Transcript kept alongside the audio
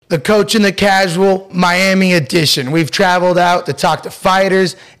the Coach and the Casual Miami edition. We've traveled out to talk to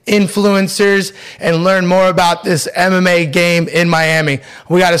fighters, influencers, and learn more about this MMA game in Miami.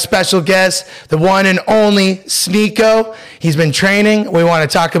 We got a special guest, the one and only Sneako. He's been training. We want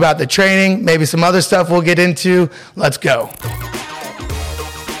to talk about the training, maybe some other stuff we'll get into. Let's go.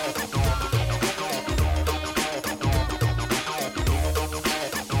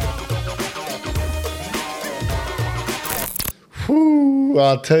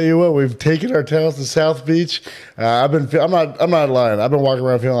 I'll tell you what, we've taken our talents to South Beach. I'm not lying. I've been walking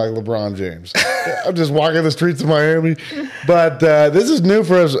around feeling like LeBron James. I'm just walking the streets of Miami. But this is new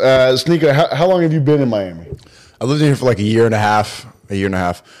for us. Sneako, how long have you been in Miami? I lived here for like a year and a half. I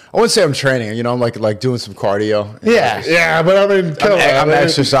wouldn't say I'm training. You know, I'm like doing some cardio. Yeah, but I mean, I'm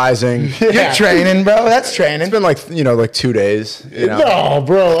exercising. You're training, bro. That's training. It's been like 2 days. You know? No,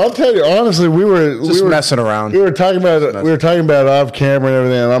 bro. I'll tell you honestly, we were messing around. We were talking about it off camera and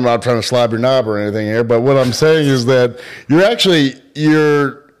everything. And I'm not trying to slap your knob or anything here, but what I'm saying is that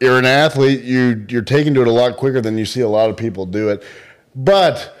you're an athlete. You're taking to it a lot quicker than you see a lot of people do it,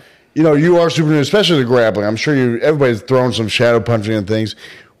 but. You know, you are super new, especially the grappling. I'm sure everybody's throwing some shadow punching and things.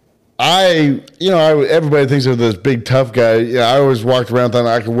 Everybody thinks of this big tough guy. I always walked around thinking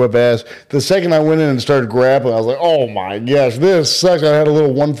I could whip ass. The second I went in and started grappling, I was like, oh my gosh, this sucks. I had a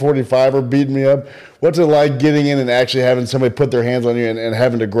little 145er beating me up. What's it like getting in and actually having somebody put their hands on you and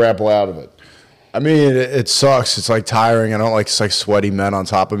having to grapple out of it? I mean, it sucks. It's like tiring. I don't like sweaty men on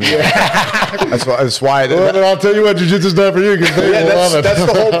top of me. That's why. Well, then I'll tell you what, jiu-jitsu's not for you because they love it. That's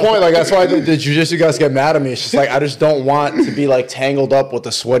the whole point. Like that's why the jiu-jitsu guys get mad at me. It's just like I just don't want to be like tangled up with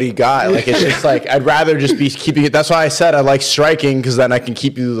a sweaty guy. Like it's just like I'd rather just be keeping it. That's why I said I like striking because then I can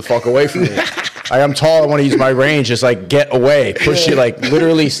keep you the fuck away from me. Like I'm tall. I want to use my range. Just like get away, push it. Like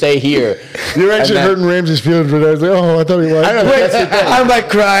literally stay here. You're actually hurting Ramsey's feelings right now. I was like, oh, I thought he liked. I'm like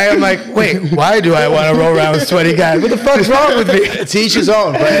crying. I'm like, wait, why do I want to roll around with sweaty guys? What the fuck's wrong with me? To each his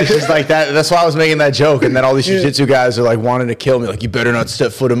own, but it's just like that. That's why I was making that joke, and then all these jiu-jitsu guys are like wanting to kill me. Like, you better not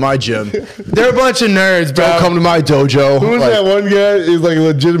step foot in my gym. They're a bunch of nerds, bro. Don't come to my dojo. Who was that one guy? He's like a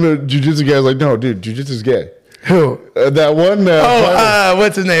legitimate jiu-jitsu guy. He's like, no, dude, jiu-jitsu's gay. Who? That one.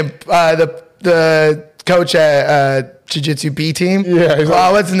 What's his name? The coach at Jiu-Jitsu B team.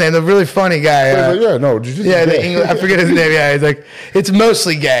 Yeah. What's his name? The really funny guy. Jiu-jitsu. Yeah, I forget his name. Yeah, he's like, it's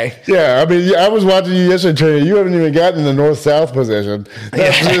mostly gay. Yeah, I mean, I was watching you yesterday training. You haven't even gotten the north-south position.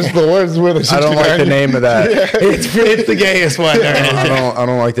 That's just the worst with the 69. I don't like the name of that. Yeah. It's the gayest one. I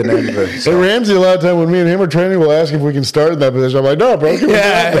don't like the name of it. So. And Ramsey, a lot of time when me and him are training, we'll ask if we can start in that position. I'm like, no, bro.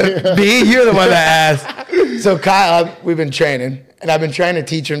 B, you're the one that asked. So Kyle, we've been training, and I've been trying to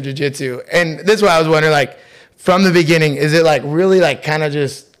teach him jiu-jitsu. And this is what I was wondering, like, from the beginning, is it like really like kind of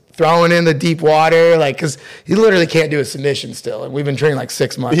just throwing in the deep water? Like, because he literally can't do a submission still. And we've been training like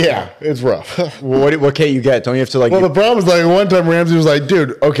 6 months. Yeah, it's rough. Well, what can't you get? Don't you have to like... Well, the problem is like one time Ramsey was like,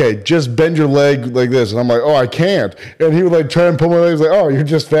 dude, okay, just bend your leg like this. And I'm like, oh, I can't. And he would like try and pull my legs like, oh, you're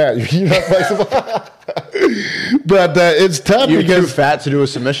just fat. You're not flexible. But it's tough You're because... too fat to do a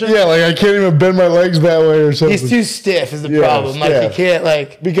submission? Yeah, like I can't even bend my legs that way or something. He's too stiff is the problem. Like he can't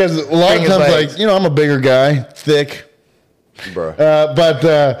like... Because a lot of times like, you know, I'm a bigger guy, thick. Bro. But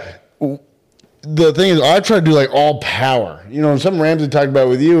the thing is, I try to do like all power. You know, something Ramsey talked about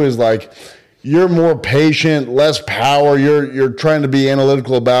with you is like you're more patient, less power. You're trying to be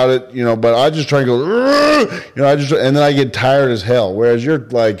analytical about it. You know, but I just try and go. You know, and then I get tired as hell. Whereas you're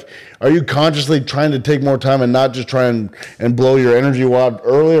like, are you consciously trying to take more time and not just try and blow your energy out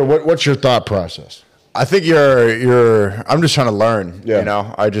earlier? What's your thought process? I think I'm just trying to learn, you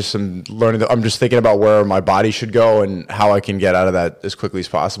know, I just am learning. I'm just thinking about where my body should go and how I can get out of that as quickly as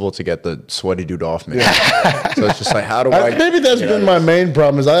possible to get the sweaty dude off me. Yeah. So it's just like, how do I maybe that's been my main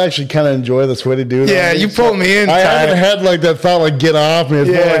problem is I actually kind of enjoy the sweaty dude. Yeah, you pulled me in. I haven't had like that thought like get off me.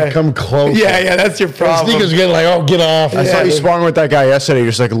 It's more like come close. Yeah, that's your problem. Sneaker's getting like, oh, get off. I saw you sparring with that guy yesterday.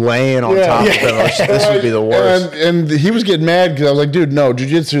 You're just like laying on top of him. This would be the worst. And he was getting mad because I was like, dude, no,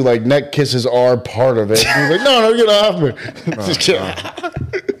 jiu-jitsu, like neck kisses are part of it. He was like, no, get off me.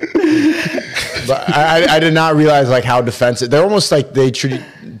 But I did not realize like how defensive. They're almost like they treat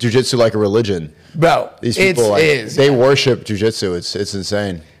jiu-jitsu like a religion. Bro, these people they worship jiu-jitsu. It's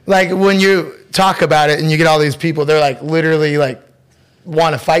insane. Like when you talk about it and you get all these people, they're like literally like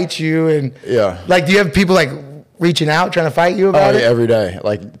want to fight you and like do you have people like reaching out trying to fight you about it? Every day.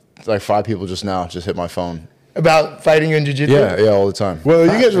 Like 5 people just hit my phone. About fighting you in jiu-jitsu? Yeah, all the time. Well,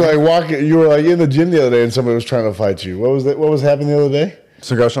 you guys were like walking. You were like in the gym the other day, and somebody was trying to fight you. What was that? What was happening the other day?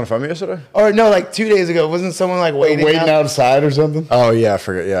 Some girl was trying to find me yesterday? Or no, like 2 days ago. Wasn't someone like waiting outside or something? Oh, yeah, I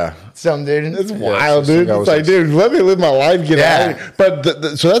forget. Yeah. Some dude. It's wild, dude. It's like, dude, let me live my life. Get out of here.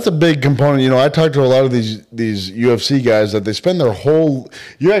 But so that's a big component. You know, I talk to a lot of these UFC guys that they spend their whole.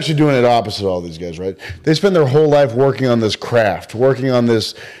 You're actually doing it opposite of all these guys, right? They spend their whole life working on this craft, working on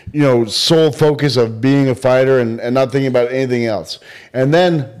this, sole focus of being a fighter and not thinking about anything else. And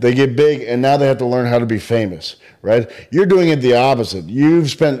then they get big, and now they have to learn how to be famous. Right? You're doing it the opposite. You've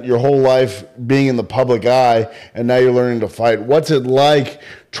spent your whole life being in the public eye, and now you're learning to fight. What's it like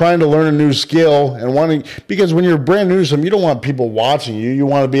trying to learn a new skill and because when you're brand new to something, you don't want people watching you. You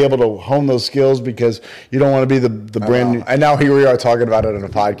want to be able to hone those skills because you don't want to be the brand new. And now here we are talking about it in a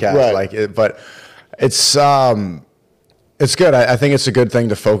podcast. Right. But it's good. I think it's a good thing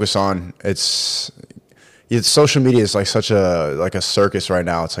to focus on. Social media is like such a circus right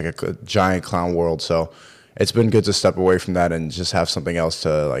now. It's like a giant clown world. So it's been good to step away from that and just have something else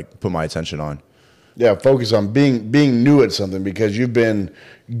to like put my attention on. Yeah, focus on being new at something because you've been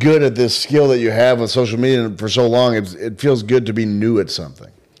good at this skill that you have on social media for so long. It feels good to be new at something.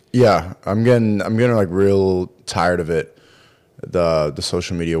 Yeah, I'm getting like real tired of it, the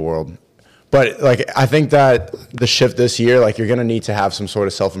social media world. But like I think that the shift this year, like you're gonna need to have some sort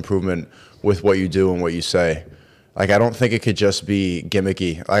of self-improvement with what you do and what you say. Like, I don't think it could just be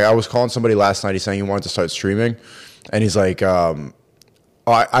gimmicky. Like, I was calling somebody last night. He's saying he wanted to start streaming. And he's like,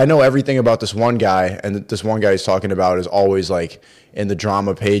 I know everything about this one guy. And this one guy he's talking about is always, like, in the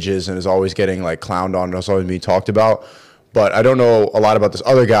drama pages and is always getting, like, clowned on and is always being talked about. But I don't know a lot about this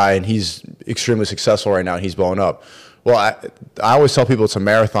other guy, and he's extremely successful right now, and he's blowing up. Well, I always tell people it's a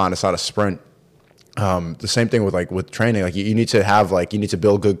marathon. It's not a sprint. The same thing with training. Like you need to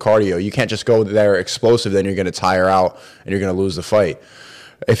build good cardio. You can't just go there explosive, then you're going to tire out and you're going to lose the fight.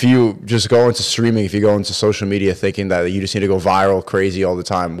 If you just go into streaming, if you go into social media thinking that you just need to go viral crazy all the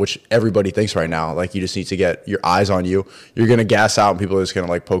time, which everybody thinks right now, like you just need to get your eyes on you, you're going to gas out and people are just going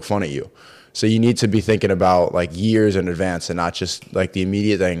to like poke fun at you. So you need to be thinking about like years in advance and not just like the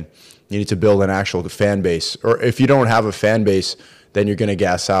immediate thing. You need to build an actual fan base. Or if you don't have a fan base, then you're going to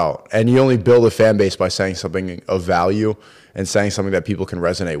gas out. And you only build a fan base by saying something of value and saying something that people can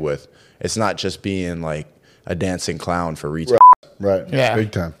resonate with. It's not just being like a dancing clown for retail. Right. Yeah.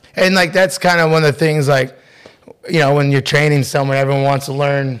 Big time. And like that's kind of one of the things like, when you're training someone, everyone wants to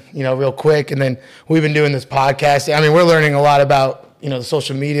learn, real quick. And then we've been doing this podcast. I mean, we're learning a lot about, the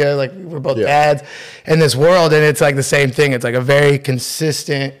social media. Like we're both dads in this world. And it's like the same thing. It's like a very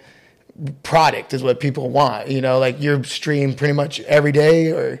consistent product is what people want, like you stream pretty much every day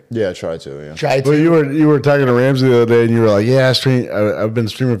or Try to. Well, you were talking to Ramsey the other day and you were like, I've been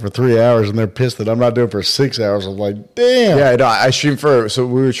streaming for 3 hours and they're pissed that I'm not doing it for 6 hours. I'm like, damn. Yeah, no, I streamed so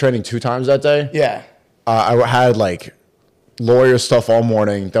we were training 2 times that day. Yeah. I had like lawyer stuff all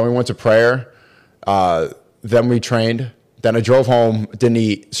morning. Then we went to prayer. Then we trained. Then I drove home, didn't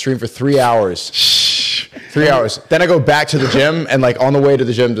eat, streamed for 3 hours. 3 hours. Then I go back to the gym, and like on the way to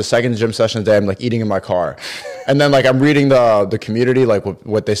the gym, the second gym session of the day, I'm like eating in my car. And then like I'm reading the community, like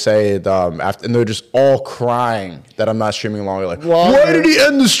what they say, after, and they're just all crying that I'm not streaming longer. Like, why did he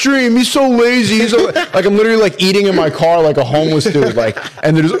end the stream? He's so lazy. He's so like I'm literally like eating in my car like a homeless dude. Like,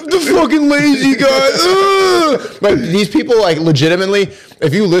 and they're just like, the fucking lazy guy. Ugh! Like these people, like legitimately,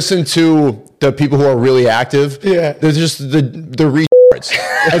 if you listen to the people who are really active, they're just the retards.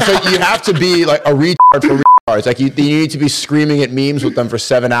 And so you have to be like a retard for retards. Like you need to be screaming at memes with them for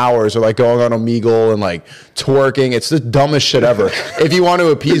 7 hours or like going on Omegle and like twerking. It's the dumbest shit ever. If you want to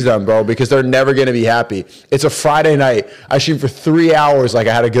appease them, bro, because they're never going to be happy. It's a Friday night. I streamed for 3 hours. Like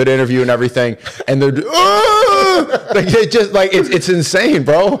I had a good interview and everything. And they're, like they just like, it's insane,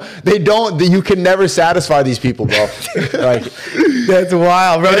 bro. You can never satisfy these people, bro. Like that's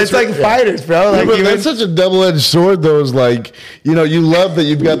wild, bro. It's like fighters, bro. Like that's such a double-edged sword though. Is like, you love that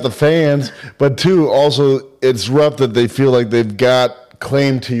you've got the fans, but two, also it's rough that they feel like they've got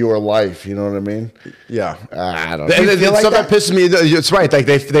claim to your life. You know what I mean? Yeah. I don't know. The stuff that pisses me, it's right. Like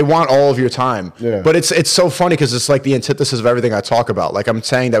they want all of your time. Yeah. But it's so funny because it's like the antithesis of everything I talk about. Like I'm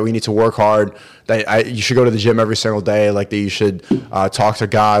saying that we need to work hard, that you should go to the gym every single day, like that you should talk to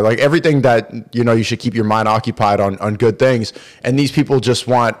God, like everything that, you should keep your mind occupied on good things. And these people just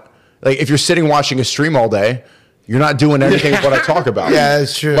want, like if you're sitting watching a stream all day, you're not doing anything with what I talk about. Yeah,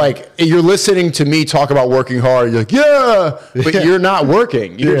 that's true. Like you're listening to me talk about working hard. You're like, but you're not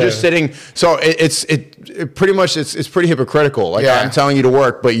working. You're just sitting. So it's pretty much it's pretty hypocritical. Like I'm telling you to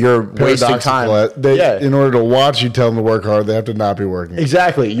work, but you're wasting time. In order to watch you tell them to work hard, they have to not be working.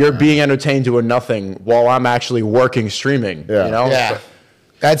 Exactly. You're being entertained doing nothing while I'm actually working streaming. Yeah. Yeah.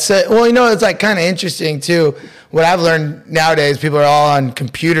 That's it. Well, it's like kind of interesting too what I've learned nowadays, people are all on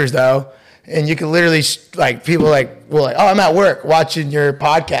computers though. And you can literally people oh, I'm at work watching your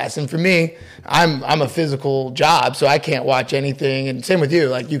podcast. And for me, I'm a physical job, so I can't watch anything. And same with you.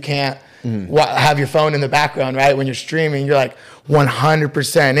 Like you can't have your phone in the background, right? When you're streaming, you're like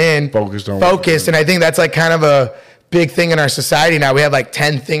 100% in, focused. And I think that's like kind of a big thing in our society now. We have like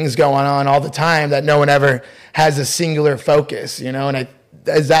 10 things going on all the time that no one ever has a singular focus, you know? And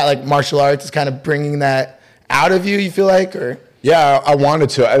is that like martial arts is kind of bringing that out of you, you feel like, or? Yeah, I wanted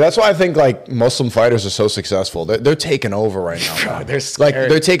to. That's why I think like Muslim fighters are so successful. They're taking over right now. They're scary. Like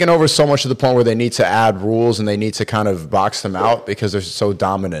they're taking over so much to the point where they need to add rules and they need to kind of box them out because they're so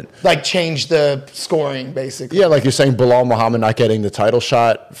dominant. Like change the scoring, basically. Yeah, like you're saying Bilal Muhammad not getting the title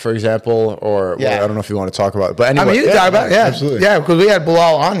shot, for example, or well, I don't know if you want to talk about it. But anyway. I mean, you can talk about it. Yeah, absolutely. Yeah, because we had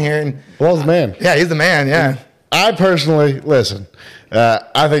Bilal on here. And Bilal's the man. Yeah, he's the man, yeah. I personally, listen,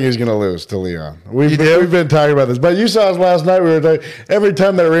 I think he's going to lose to Leon. We've been talking about this. But you saw us last night. We were talking, every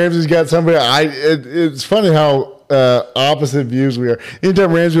time that Ramsey's got somebody, it's funny how opposite views we are.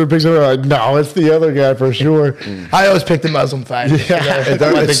 Anytime Ramsey would pick somebody, like, no, it's the other guy for sure. I always pick the Muslim fighter. Yeah.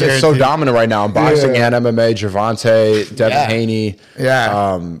 It's so dominant right now in boxing and MMA. Gervonta, Devin Haney.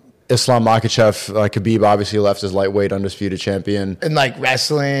 Yeah. Islam Makhachev, Khabib obviously left his lightweight undisputed champion. And like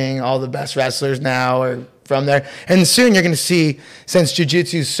wrestling, all the best wrestlers now are from there. And soon you're going to see, since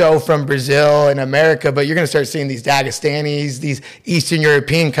jiu-jitsu is so from Brazil and America, but you're going to start seeing these Dagestanis, these Eastern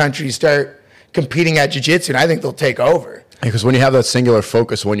European countries start competing at jiu-jitsu, and I think they'll take over. Because when you have that singular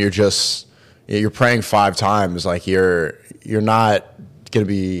focus, when you're praying 5 times, like you're not going to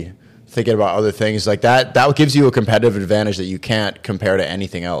be thinking about other things like that gives you a competitive advantage that you can't compare to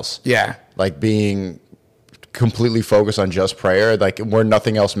anything else. Yeah. Like being completely focused on just prayer, like where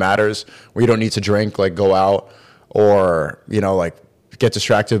nothing else matters, where you don't need to drink, like go out or, like get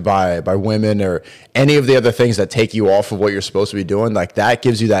distracted by women or any of the other things that take you off of what you're supposed to be doing. Like that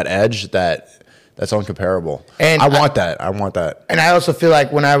gives you that edge that's uncomparable. And I want that. And I also feel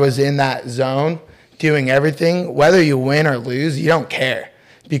like when I was in that zone doing everything, whether you win or lose, you don't care.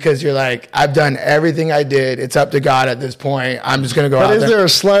 Because you're like, I've done everything I did. It's up to God at this point. I'm just going to go out there. But is there a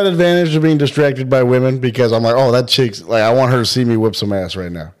slight advantage to being distracted by women? Because I'm like, oh, that chick's, like, I want her to see me whip some ass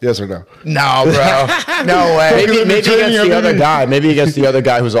right now. Yes or no? No, bro. No way. Maybe against the other guy. Maybe against the other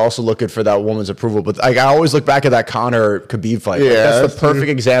guy who's also looking for that woman's approval. But like, I always look back at that Conor Khabib fight. Yeah, that's the perfect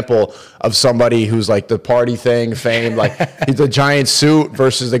example of somebody who's like the party thing, fame. Like, he's a giant suit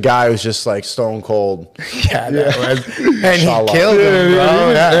versus the guy who's just like stone cold. Yeah. And he killed him,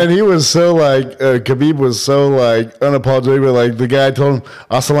 bro. And he was so like Khabib was so like unapologetic, but like the guy told him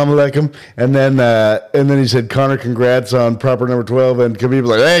assalamu alaikum, and then he said, Conor, congrats on proper number 12, and Khabib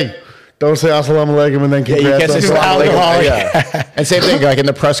was like, hey, don't say assalamu alaikum and then congrats. You can't say assalamu alaikum. Yeah. And same thing, like in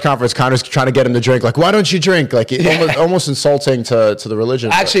the press conference, Conor's trying to get him to drink. Like, why don't you drink? Like, almost insulting to the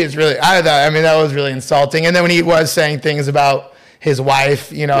religion. Actually, it's really, that was really insulting. And then when he was saying things about his wife,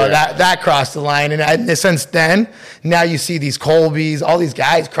 that crossed the line. And since then, now you see these Colbys, all these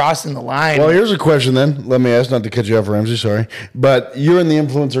guys crossing the line. Well, here's a question then. Let me ask, not to cut you off, Ramsey, sorry. But you're in the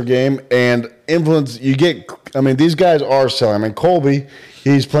influencer game, and these guys are selling. Colby,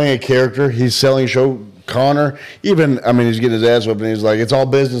 he's playing a character. He's selling a show. Conor, he's getting his ass whipped, and he's like, it's all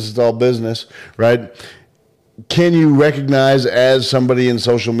business, right? Can you recognize as somebody in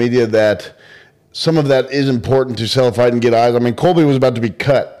social media that some of that is important to sell a fight and get eyes? Colby was about to be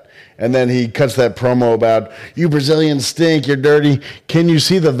cut, and then he cuts that promo about, you Brazilians stink, you're dirty. Can you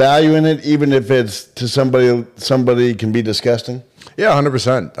see the value in it, even if it's to somebody can be disgusting? Yeah,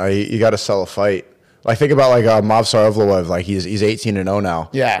 100%. You got to sell a fight. Like, think about Movsar Evloev. Like, he's 18-0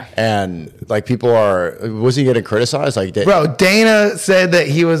 now. Yeah. And like, people was he getting criticized? Like, bro, Dana said that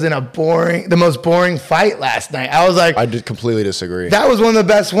he was in the most boring fight last night. I was like, I did completely disagree. That was one of the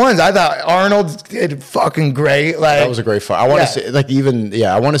best ones. I thought Arnold did fucking great. Like, that was a great fight. I want to see,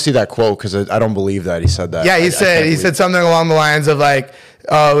 I want to see that quote because I don't believe that he said that. Yeah, he said something along the lines of like,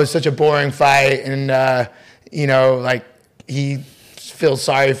 oh, it was such a boring fight, and he feels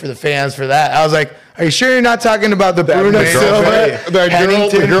sorry for the fans for that. I was like, are you sure you're not talking about the Bruno Silva? The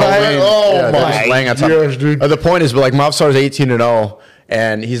girl. Oh my gosh, dude. The point is, but Movsar's 18-0,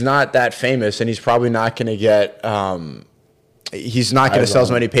 and he's not that famous, and he's probably not going to get. He's not going to sell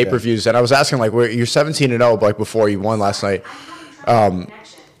as many pay-per-views. And I was asking, you're 17-0, but before you won last night, and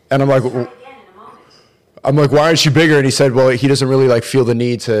I'm like, why aren't you bigger? And he said, well, he doesn't really feel the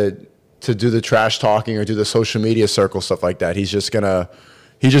need to do the trash talking or do the social media circle stuff like that. He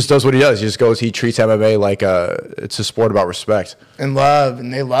just does what he does. He treats MMA like it's a sport about respect and love,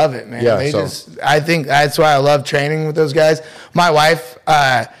 and they love it, man. Yeah, I think that's why I love training with those guys. My wife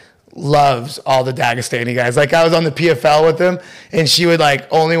loves all the Dagestani guys. Like I was on the PFL with him, and she would like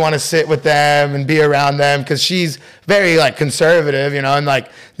only want to sit with them and be around them because she's very like conservative, you know, and like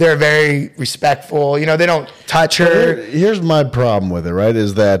they're very respectful. You know, they don't touch her. Here's my problem with it, right?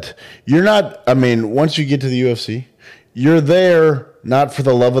 Is that you're not. I mean, once you get to the UFC, you're there not for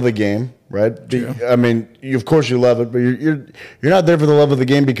the love of the game. Right. I mean, of course you love it, but you're not there for the love of the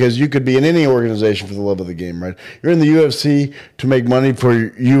game because you could be in any organization for the love of the game. Right. You're in the UFC to make money for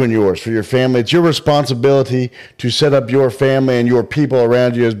you and yours, for your family. It's your responsibility to set up your family and your people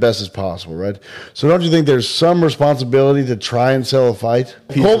around you as best as possible. Right. So don't you think there's some responsibility to try and sell a fight?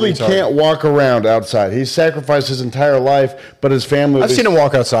 Colby can't walk around outside. He's sacrificed his entire life, but his family. I've seen him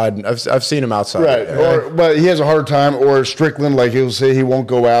walk outside. I've seen him outside. Right. But he has a hard time. Or Strickland, like he'll say he won't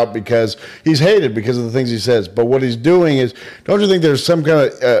go out because he's hated because of the things he says. But what he's doing is, don't you think there's some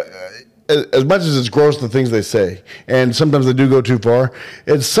kind of, as much as it's gross the things they say, and sometimes they do go too far,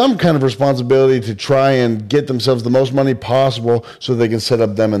 it's some kind of responsibility to try and get themselves the most money possible so they can set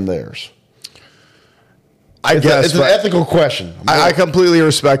up them and theirs. I guess it's an ethical question. I completely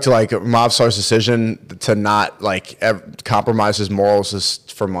respect like Mobstar's decision to not like compromise his morals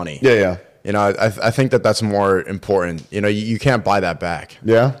for money. Yeah. You know, I think that's more important. You know, you can't buy that back.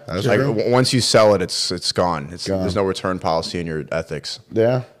 Yeah, that's like true. Once you sell it, it's gone. There's no return policy in your ethics.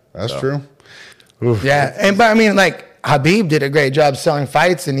 Yeah, that's true. Oof. Yeah, but I mean, like Habib did a great job selling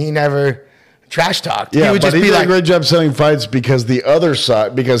fights, and he never trash talked. Yeah, he would but just he be did like, a great job selling fights because the other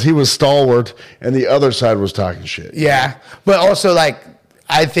side, because he was stalwart, and the other side was talking shit. Yeah, but also like.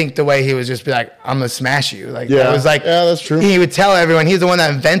 I think the way he was just be like, I'm going to smash you. Like, it was like, yeah, that's true. He would tell everyone, he's the one that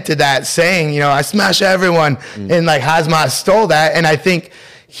invented that saying, you know, I smash everyone. And like Hazmat stole that. And I think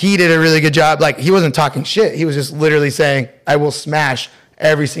he did a really good job. Like, he wasn't talking shit. He was just literally saying, I will smash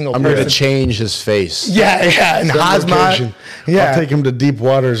every single person. I'm going to change his face. Yeah. And Hazmat. Yeah. I'll take him to deep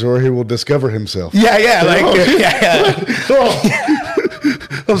waters or he will discover himself. Yeah.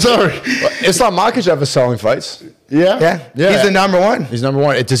 I'm sorry. Islam Makhachev is selling fights. Yeah. He's the number one. He's number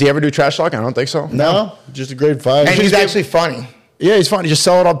one. Does he ever do trash talk? I don't think so. No. Just a great fight. And he's actually funny. Yeah, he's funny. Just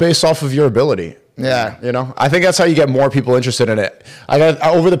sell it all based off of your ability. Yeah. You know, I think that's how you get more people interested in it.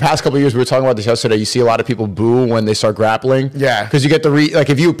 Over the past couple of years, we were talking about this yesterday. You see a lot of people boo when they start grappling. Yeah. Because you get like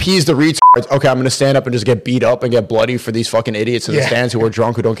if you appease the retards, okay, I'm going to stand up and just get beat up and get bloody for these fucking idiots in the stands who are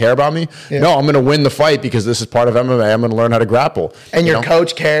drunk, who don't care about me. Yeah. No, I'm going to win the fight because this is part of MMA. I'm going to learn how to grapple. And your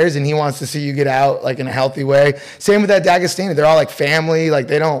coach cares and he wants to see you get out like in a healthy way. Same with that Dagestani. They're all like family. Like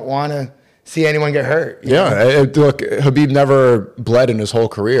they don't want to see anyone get hurt. Look, Habib never bled in his whole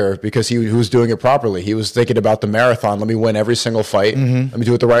career because he was doing it properly. He was thinking about the marathon. Let me win every single fight. Let me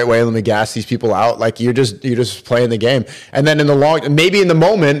do it the right way. Let me gas these people out. Like you're just playing the game. And then maybe in the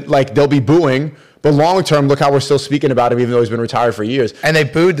moment, like they'll be booing. But long term, look how we're still speaking about him, even though he's been retired for years. And they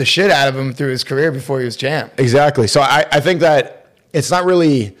booed the shit out of him through his career before he was champ. Exactly. So I think that it's not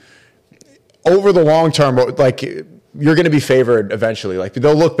really over the long term, like you're going to be favored eventually. Like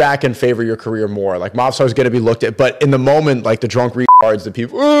they'll look back and favor your career more. Like Mobstar's going to be looked at, but in the moment, like the drunk retards, the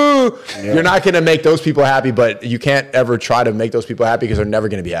people, you're not going to make those people happy. But you can't ever try to make those people happy because they're never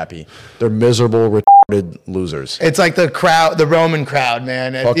going to be happy. They're miserable, retarded losers. It's like the crowd, the Roman crowd,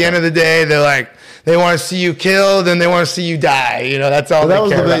 man. At the end of the day, they're like, they want to see you killed and they want to see you die. You know, that's all they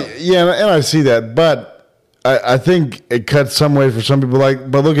care about. Yeah, and I see that, but I think it cuts some way for some people.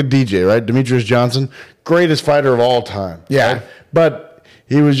 But look at DJ, right? Demetrius Johnson, greatest fighter of all time. Yeah. Right? But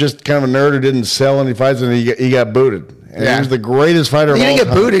he was just kind of a nerd who didn't sell any fights, and he got booted. And he was the greatest fighter of all time. He didn't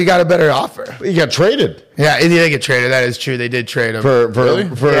get booted. He got a better offer. He got traded. Yeah, he did get traded. That is true. They did trade him.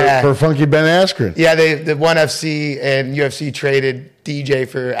 For Funky Ben Askren. Yeah, the ONE FC and UFC traded DJ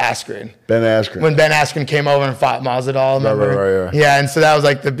for Askren. Ben Askren. When Ben Askren came over and fought Masvidal, remember? Right. Yeah, and so that was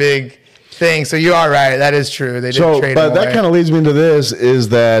like the big thing. So you are right. That is true. They did trade him But that kind of leads me into this is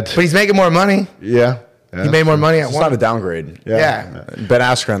that... But he's making more money. Yeah. He made more money at It's one. not a downgrade. Yeah. Ben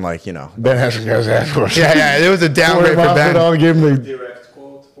Askren, like, you know. Ben Askren goes afterwards. Yeah. It was a downgrade for Ben. Give him the direct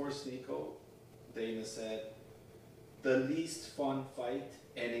quote for Sneako. Dana said, "The least fun fight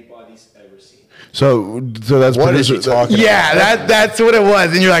anybody's ever seen." So that's What is he talking about? Yeah, that's what it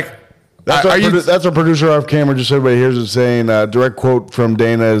was. And you're like, That's our producer off camera. Just so everybody hears it saying, direct quote from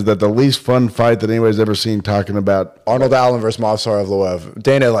Dana is that the least fun fight that anybody's ever seen talking about Arnold Allen versus Movsar Evloev.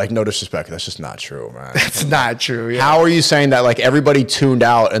 Dana, like, no disrespect. That's just not true, man. it's not true. Yeah. How are you saying that, like, everybody tuned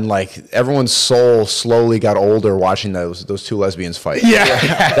out and, like, everyone's soul slowly got older watching those two lesbians fight? Yeah.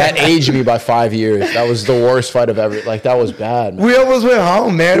 That aged me by 5 years. That was the worst fight of ever. Like, that was bad, man. We almost went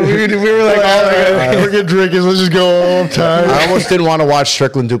home, man. We were like, we're getting drinking. Let's just go all time. I almost didn't want to watch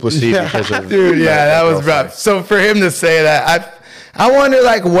Strickland Duplessis because of dude, yeah, that was rough. So for him to say that, I wonder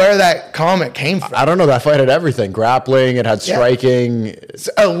like where that comment came from. I don't know. That fight had everything: grappling, it had striking. It's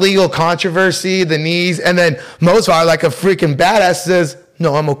a legal controversy, the knees, and then Mosvar, like a freaking badass, says,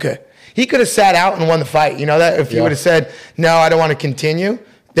 "No, I'm okay." He could have sat out and won the fight. You know that if he would have said, "No, I don't want to continue,"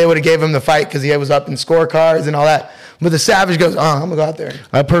 they would have gave him the fight because he was up in scorecards and all that. But the Savage goes, I'm gonna go out there.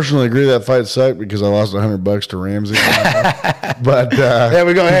 I personally agree that fight sucked because I lost $100 to Ramsey. But there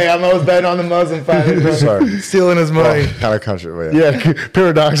we go. Hey, I'm always betting on the Muslim fighter. Sorry. Stealing his money. Kind of country. yeah,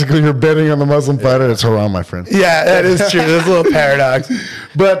 paradoxically, you're betting on the Muslim fighter. It's haram, my friend. Yeah, that is true. There's a little paradox.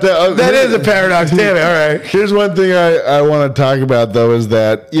 But that is a paradox. Damn it. All right. Here's one thing I want to talk about, though, is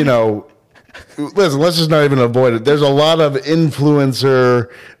that, listen, let's just not even avoid it. There's a lot of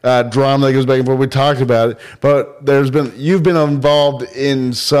influencer drama that goes back and forth. We talked about it, but you've been involved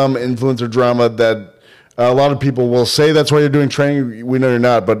in some influencer drama that a lot of people will say that's why you're doing training. We know you're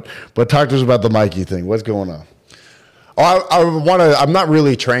not, but talk to us about the Mikey thing. What's going on? Oh, I'm not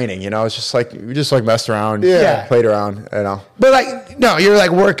really training, It's just like we just like messed around, played around, But like, no, you're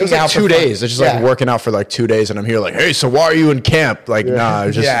like working It was like out 2 days. It's just like working out for like 2 days, and I'm here like, hey, so why are you in camp? Like, nah,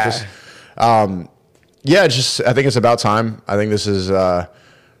 it's just. I think it's about time. I think this is,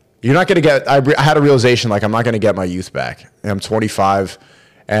 you're not going to get, I had a realization, like, I'm not going to get my youth back. I'm 25,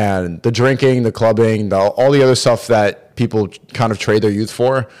 and the drinking, the clubbing, all the other stuff that people kind of trade their youth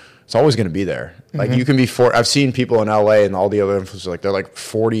for, it's always going to be there. Like, you can be, I've seen people in LA and all the other influencers, like, they're like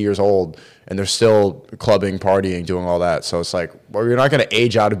 40 years old, and they're still clubbing, partying, doing all that. So it's like, well, you're not going to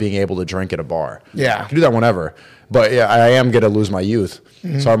age out of being able to drink at a bar. Yeah. You can do that whenever. But yeah, I am going to lose my youth.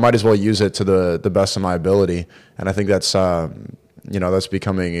 So I might as well use it to the best of my ability. And I think that's, that's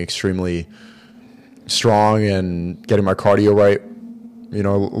becoming extremely strong and getting my cardio right,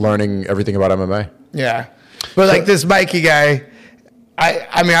 learning everything about MMA. Yeah. But like this Mikey guy,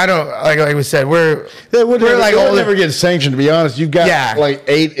 I mean, I don't, like we said, we're like older. Never get sanctioned, to be honest. You've got like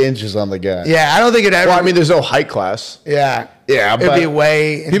 8 inches on the guy. Yeah, I don't think it ever. Well, I mean, there's no height class. Yeah. Yeah, it'd be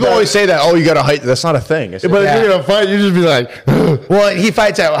way. People always say that. Oh, you got a height. That's not a thing. But if you're gonna fight, you just be like. Well, he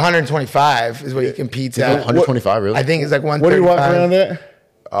fights at 125 is what he competes at. 125, really? I think it's like 135. What do you walk around at?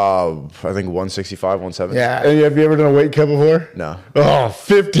 I think 165, 170. Yeah. And have you ever done a weight cut before? No. Oh,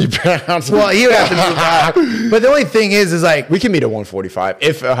 50 pounds. Well, he would have to move up. But the only thing is like we can meet at 145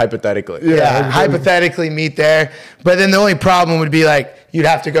 if hypothetically. Yeah, hypothetically meet there. But then the only problem would be like you'd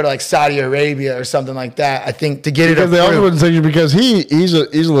have to go to like Saudi Arabia or something like that. I think to get it. Because they also wouldn't sanction because he's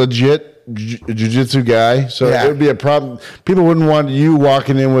a legit jiu-jitsu guy, so it would be a problem. People wouldn't want you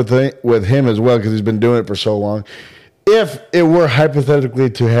walking in with him as well because he's been doing it for so long. If it were hypothetically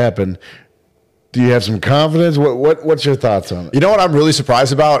to happen, do you have some confidence? What's your thoughts on it? You know what I'm really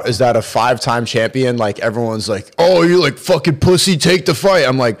surprised about is that a 5-time champion, like everyone's like, oh, you're like fucking pussy, take the fight.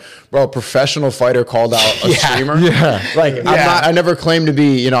 I'm like, bro, a professional fighter called out a streamer. Yeah. Like I never claimed to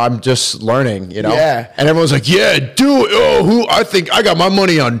be, I'm just learning, Yeah. And everyone's like, yeah, dude, I think I got my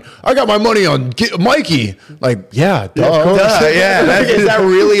money on Mikey. Like, yeah, yeah. Is that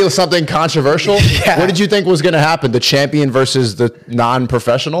really something controversial? Yeah. What did you think was going to happen? The champion versus the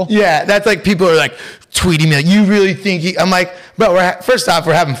non-professional? Yeah, that's like people are like tweeting me like, you really think I'm like, bro, first off,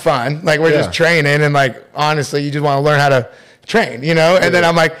 we're having fun. Like, we're just training. And like, honestly, you just want to learn how to train, And then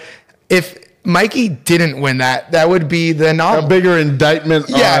I'm like, if Mikey didn't win that would be the a bigger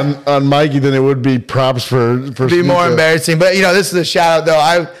indictment on Mikey than it would be props for be more embarrassing. But this is a shout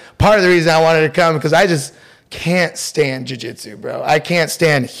out though. Part of the reason I wanted to come because I just can't stand jiu-jitsu, bro. I can't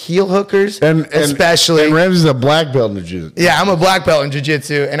stand heel hookers, especially. And Ramsey's a black belt in jiu-jitsu. Yeah, I'm a black belt in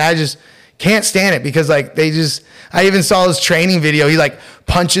jiu-jitsu, and I just can't stand it because like I even saw his training video. He like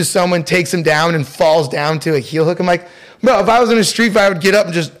punches someone, takes him down, and falls down to a heel hook. I'm like, bro, if I was in a street fight, I would get up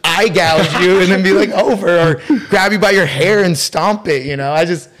and just eye gouge you and then be like over, or grab you by your hair and stomp it.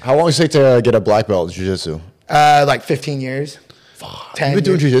 How long does it take to get a black belt in jiu-jitsu? Like 15 years. You've been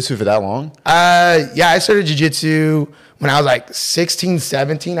doing jiu-jitsu for that long? I started jiu-jitsu when I was like 16,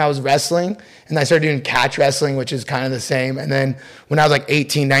 17. I was wrestling, and I started doing catch wrestling, which is kind of the same. And then when I was like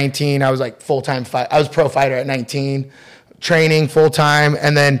 18, 19, I was like full-time fight. I was pro fighter at 19, training full-time.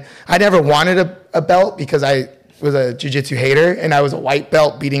 And then I never wanted a belt because I was a jiu-jitsu hater, and I was a white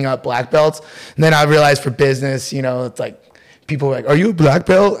belt beating up black belts. And then I realized for business, it's like people were like, are you a black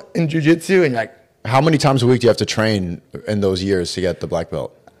belt in jiu-jitsu? And you're like, how many times a week do you have to train in those years to get the black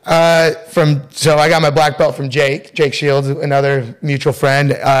belt? So I got my black belt from Jake Shields, another mutual friend.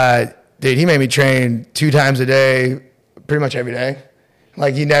 Dude, he made me train 2 times a day, pretty much every day.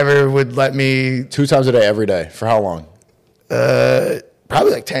 Like, he never would let me. 2 times a day, every day. For how long?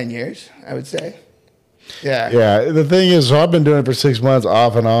 Probably like 10 years, I would say. Yeah. Yeah. The thing is, so I've been doing it for 6 months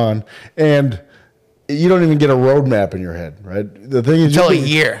off and on. And you don't even get a roadmap in your head, right? The thing is, Until a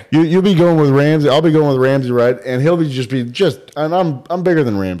year. You'll be going with Ramsey. I'll be going with Ramsey, right? And he'll and I'm bigger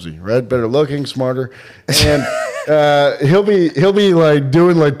than Ramsey, right? Better looking, smarter, and he'll be like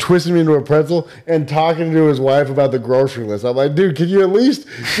doing like twisting me into a pretzel and talking to his wife about the grocery list. I'm like, dude, can you at least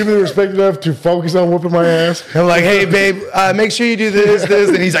give me the respect enough to focus on whooping my ass? I'm like, hey, babe, make sure you do this,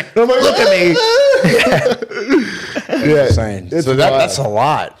 and he's like, look at me. Yeah, So that's a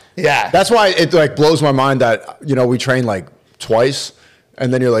lot. Yeah. That's why it like blows my mind that, we train like twice.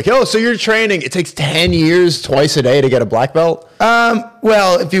 And then you're like, so you're training. It takes 10 years twice a day to get a black belt?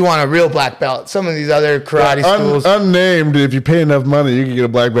 Well, if you want a real black belt, some of these other karate schools. Unnamed, if you pay enough money, you can get a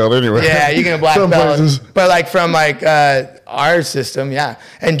black belt anyway. Yeah, you get a black belt. Places. But like from like our system, yeah.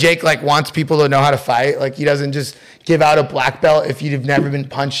 And Jake like wants people to know how to fight. Like he doesn't just give out a black belt if you've never been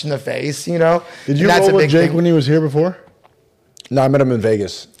punched in the face, Did you roll with Jake when he was here before? No, I met him in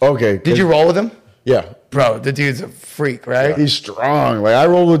Vegas. Okay. Did you roll with him? Yeah. Bro, the dude's a freak, right? He's strong. Like I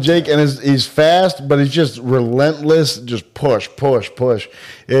roll with Jake, and he's fast, but he's just relentless. Just push.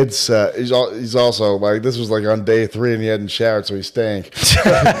 It's he's also like, this was like on day 3, and he hadn't showered, so he stank.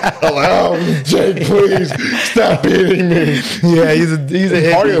 I'm like, oh, Jake, please stop beating me. Yeah, he's a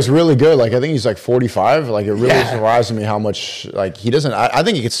His cardio's really good. Like I think he's like 45. Like it really surprises me how much like he doesn't. I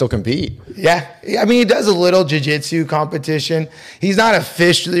think he could still compete. Yeah, I mean he does a little jiu-jitsu competition. He's not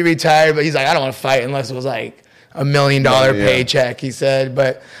officially retired, but he's like, I don't want to fight unless it was like $1 million paycheck, he said.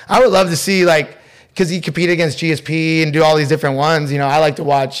 But I would love to see, like, because he competed against GSP and do all these different ones. I like to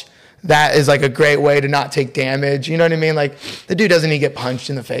watch that as like a great way to not take damage. You know what I mean? Like the dude doesn't need to get punched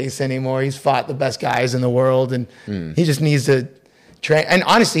in the face anymore. He's fought the best guys in the world, and he just needs to train. And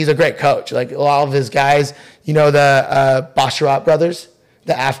honestly, he's a great coach. Like a lot of his guys, the Basharat brothers.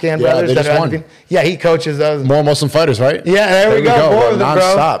 The Afghan brothers. They just won. Yeah, he coaches those. More Muslim fighters, right? Yeah, there we go. More of them, bro.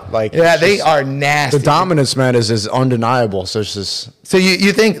 Non-stop. Like, they are nasty. The dominance, man, is undeniable. So it's just. So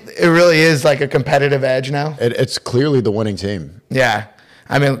you think it really is like a competitive edge now? It's clearly the winning team. Yeah.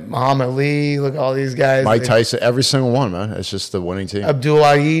 I mean, Muhammad Ali, look at all these guys. Mike Tyson, every single one, man. It's just the winning team. Abdul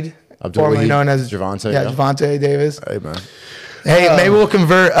Aid, formerly known as Gervonta. Yeah, Gervonta Davis. Hey, man. Hey, maybe we'll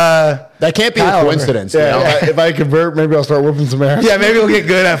convert. That can't be Kyle a coincidence. Yeah, if I convert, maybe I'll start whooping some ass. Yeah, maybe we'll get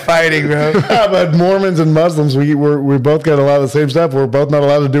good at fighting, bro. But Mormons and Muslims, we both got a lot of the same stuff. We're both not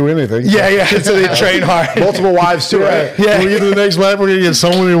allowed to do anything. Yeah. So they train hard. Multiple wives too, right? Yeah. When we get to the next life, we're gonna get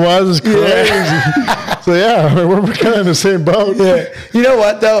so many wives. It's crazy. So we're kind of in the same boat. Yeah. You know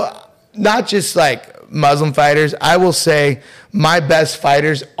what though? Not just like Muslim fighters. I will say my best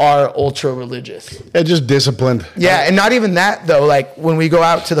fighters are ultra religious. Yeah, just disciplined. Yeah, and not even that though. Like when we go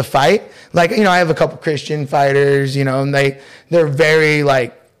out to the fight, like I have a couple Christian fighters, and they're very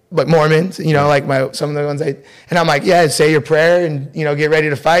like Mormons, like some of the ones and I'm like, yeah, say your prayer and get ready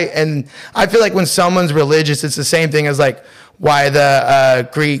to fight. And I feel like when someone's religious, it's the same thing as like why the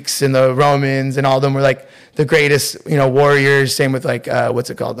Greeks and the Romans and all of them were like the greatest, warriors. Same with like what's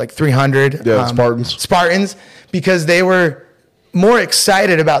it called, like 300 Spartans, because they were more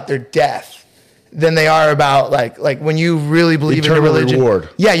excited about their death than they are about like when you really believe in a religion. Reward.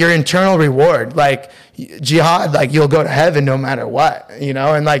 Yeah, your internal reward. Like jihad, like you'll go to heaven no matter what,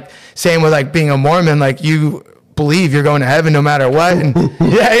 and like same with like being a Mormon, like you believe you're going to heaven no matter what. And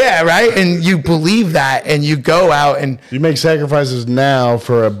yeah, right? And you believe that and you go out and you make sacrifices now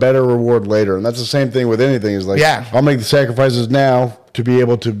for a better reward later. And that's the same thing with anything. Is like, I'll make the sacrifices now to be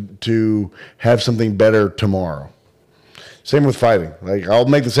able to have something better tomorrow. Same with fighting. Like I'll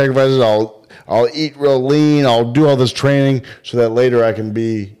make the sacrifices. I'll eat real lean. I'll do all this training so that later I can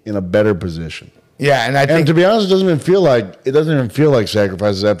be in a better position. Yeah, and to be honest, it doesn't even feel like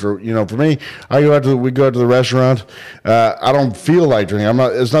sacrifices after. For me, we go out to the restaurant. I don't feel like drinking.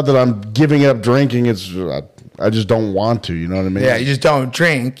 It's not that I'm giving up drinking. It's I just don't want to. You know what I mean? Yeah, you just don't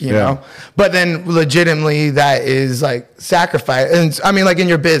drink. You know, but then legitimately that is like sacrifice. And I mean, like in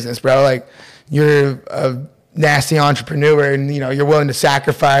your business, bro. Like you're a nasty entrepreneur, and you're willing to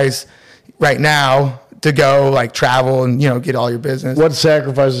sacrifice right now to go like travel and get all your business. What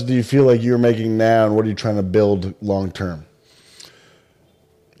sacrifices do you feel like you're making now, and what are you trying to build long term?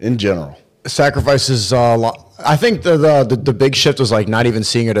 In general, sacrifices. I think the big shift was like not even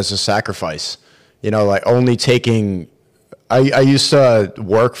seeing it as a sacrifice. Like only taking. I used to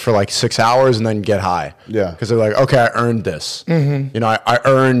work for like 6 hours and then get high. Yeah. Because they're like, okay, I earned this. Mm-hmm. I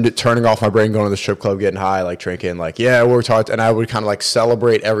earned turning off my brain, going to the strip club, getting high, like drinking, like, I worked hard. And I would kind of like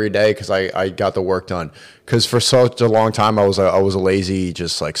celebrate every day because I got the work done. Because for such a long time, I was a lazy,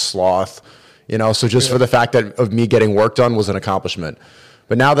 just like sloth, So just for the fact of me getting work done was an accomplishment.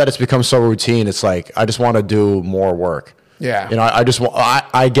 But now that it's become so routine, it's like, I just want to do more work. Yeah.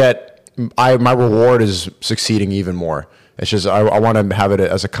 I get my reward is succeeding even more. It's just I want to have it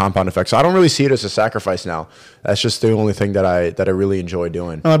as a compound effect. So I don't really see it as a sacrifice now. That's just the only thing that I really enjoy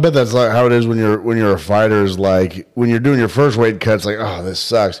doing. I bet that's like how it is when you're a fighter. Is like when you're doing your first weight cut, it's like, oh, this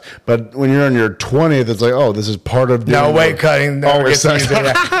sucks. But when you're on your 20th, it's like, oh, this is part of doing weight cutting. Always sucks.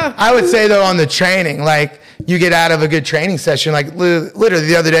 I would say though, on the training, like you get out of a good training session. Like literally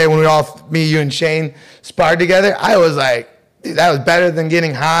the other day when me, you, and Shane sparred together, I was like, dude, that was better than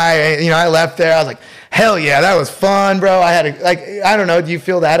getting high. I left there. I was like, hell yeah, that was fun, bro. I don't know. Do you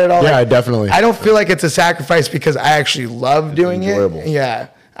feel that at all? Yeah, like, definitely. I don't feel like it's a sacrifice because I actually love doing it. Yeah.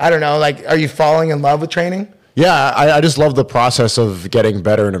 I don't know. Like, are you falling in love with training? Yeah, I just love the process of getting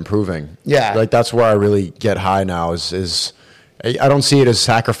better and improving. Yeah. Like, that's where I really get high now is I don't see it as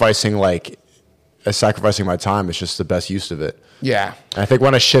sacrificing my time. It's just the best use of it. Yeah. And I think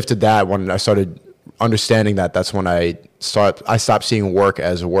when I shifted that, when I started understanding that, that's when I stopped seeing work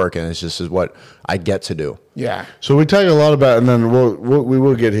as work, and it's just is what I get to do. Yeah. So we talk a lot about, and then we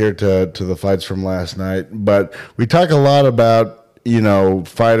will get here to the fights from last night, but we talk a lot about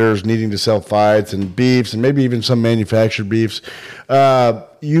fighters needing to sell fights and beefs, and maybe even some manufactured beefs.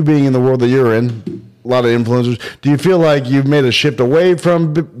 You being in the world that you're in, a lot of influencers. Do you feel like you've made a shift away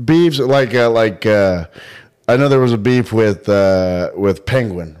from beefs, I know there was a beef with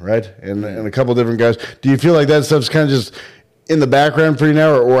Penguin, right? And a couple of different guys. Do you feel like that stuff's kind of just in the background for you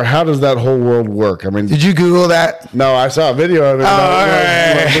now, or how does that whole world work? I mean, did you Google that? No, I saw a video of it.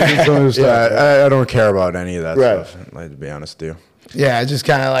 I don't care about any of that stuff, to be honest with you. Yeah, just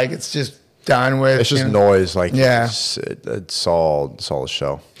kind of like it's just done with. It's just noise. Like, yeah, it's all a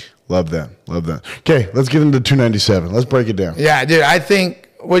show. Love that. Okay, let's get into 297. Let's break it down. Yeah, dude.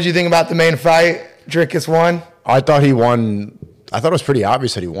 What did you think about the main fight? Drickus won. I thought he won. I thought it was pretty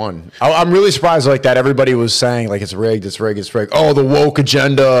obvious that he won. I'm really surprised like that. Everybody was saying like it's rigged. Oh, the woke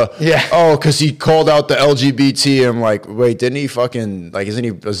agenda. Yeah. Oh, because he called out the LGBT. I'm like, wait, didn't he fucking isn't he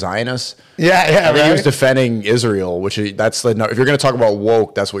a Zionist? Yeah. I mean, he was defending Israel, that's if you're gonna talk about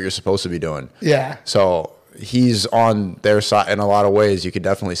woke, that's what you're supposed to be doing. Yeah. So he's on their side in a lot of ways. You could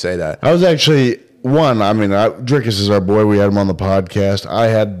definitely say that. I was actually Drickus is our boy. We had him on the podcast. I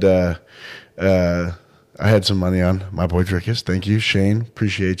had some money on my boy Drickus. Thank you, Shane.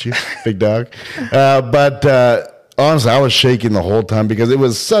 Appreciate you, big dog. But honestly, I was shaking the whole time because it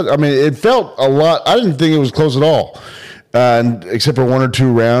was it felt a lot. I didn't think it was close at all, except for one or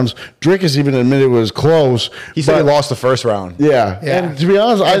two rounds. Drickus even admitted it was close. He said he lost the first round. Yeah. And to be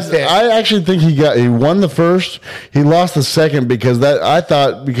honest, I actually think he won the first. He lost the second because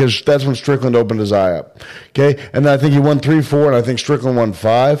that's when Strickland opened his eye up. Okay, and then I think he won 3-4, and I think Strickland won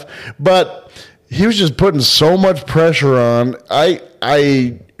 5. But he was just putting so much pressure on.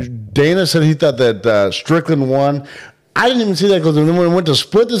 Dana said he thought that Strickland won. I didn't even see that close. And then when it went to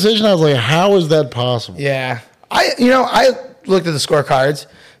split decision, I was like, how is that possible? Yeah. I looked at the scorecards.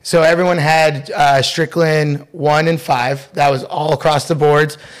 So everyone had Strickland 1 and 5. That was all across the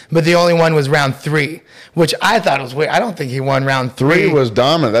boards. But the only one was round 3, which I thought was weird. I don't think he won round 3. 3 was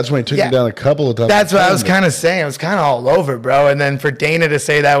dominant. That's when he took him down a couple of times. That's what I was kind of saying. It was kind of all over, bro. And then for Dana to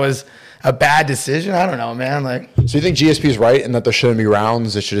say that was a bad decision, I don't know, man. So you think GSP is right in that there shouldn't be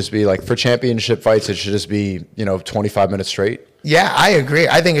rounds? It should just be for championship fights. It should just be 25 minutes straight. Yeah, I agree.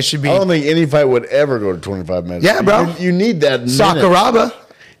 I think it should be. I don't think any fight would ever go to 25 minutes. Yeah, bro. You need that minute. Sakuraba,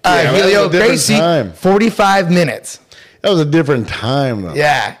 Helio Gracie, 45 minutes. That was a different time, though.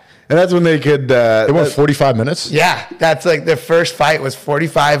 Yeah. And that's when they could... they went 45 minutes? Yeah. That's their first fight was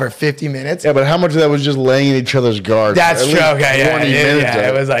 45 or 50 minutes. Yeah, but how much of that was just laying in each other's guards? That's true. Okay, yeah.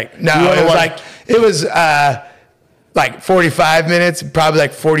 It was it was 45 minutes, probably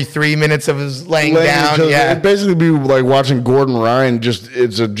 43 minutes of his laying down. Yeah. It'd basically be like watching Gordon Ryan,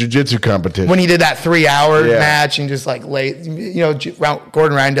 it's a jiu-jitsu competition. When he did that 3-hour match and just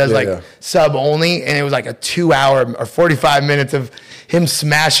Gordon Ryan does sub only, and it was a 2-hour or 45 minutes of him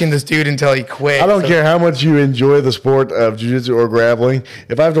smashing this dude until he quit. I don't care how much you enjoy the sport of jiu-jitsu or grappling.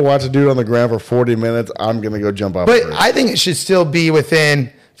 If I have to watch a dude on the ground for 40 minutes, I'm going to go jump off. But I think it should still be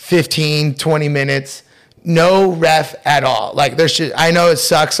within 15, 20 minutes. No ref at all. I know it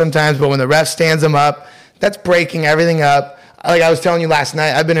sucks sometimes, but when the ref stands them up, that's breaking everything up. Like I was telling you last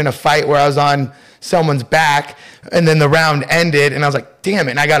night, I've been in a fight where I was on someone's back and then the round ended and I was like, damn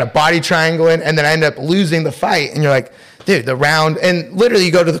it. And I got a body triangle in and then I ended up losing the fight. And you're like, dude, the round, and literally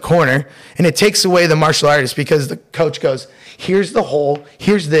you go to the corner and it takes away the martial artist because the coach goes, here's the hole,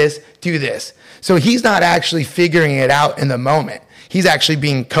 here's this, do this. So he's not actually figuring it out in the moment. He's actually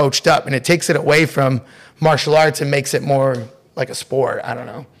being coached up and it takes it away from martial arts and makes it more like a sport. I don't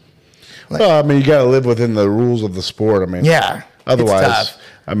know. Well, you got to live within the rules of the sport. Yeah. Otherwise,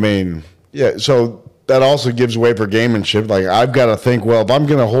 I mean, yeah. So that also gives way for gamemanship. Like I've got to think, well, if I'm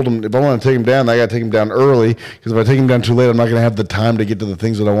going to hold him, if I want to take him down, I got to take him down early because if I take him down too late, I'm not going to have the time to get to the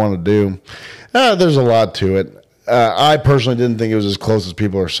things that I want to do. There's a lot to it. I personally didn't think it was as close as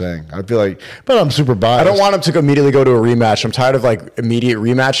people are saying. I feel like, but I'm super biased. I don't want him to immediately go to a rematch. I'm tired of like immediate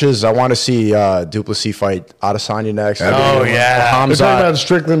rematches. I want to see Duplessis fight Adesanya next. Oh, yeah. They're talking about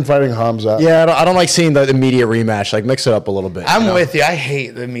Strickland fighting Hamzat. Yeah, I don't like seeing the immediate rematch. Like mix it up a little bit. I'm with you. I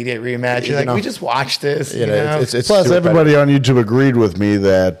hate the immediate rematch. You're like, we just watched this. You know? It's Plus, everybody on YouTube agreed with me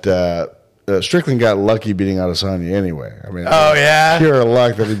that Strickland got lucky beating Adesanya anyway. I mean, oh yeah, pure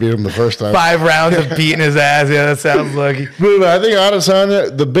luck that he beat him the first time. 5 rounds of beating his ass. Yeah, that sounds lucky. But I think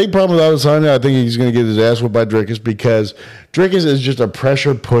Adesanya, the big problem with Adesanya, I think he's going to get his ass whipped by Dricus because Dricus is just a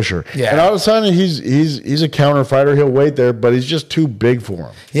pressure pusher. Yeah. And Adesanya, he's a counter fighter. He'll wait there, but he's just too big for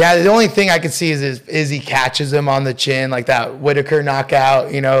him. Yeah, the only thing I could see is he catches him on the chin like that Whitaker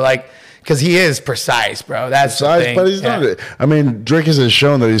knockout. You know, like. Because he is precise, bro. That's precise, the thing. But he's not. I mean, Dricus has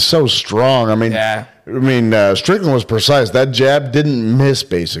shown that he's so strong. I mean, Strickland was precise. That jab didn't miss,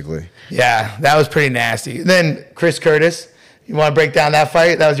 basically. Yeah, that was pretty nasty. Then Chris Curtis. You want to break down that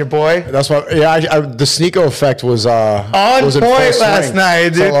fight? That was your boy. That's what. Yeah, the Sneako effect was on point last night,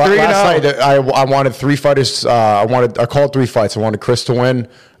 dude. So last night, I wanted 3 fighters. I called 3 fights. I wanted Chris to win.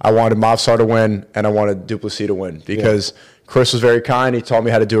 I wanted Movsar to win, and I wanted Duplessis to win because. Yeah. Chris was very kind. He taught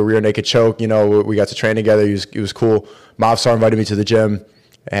me how to do a rear naked choke. You know, we got to train together. He was cool. Movsar invited me to the gym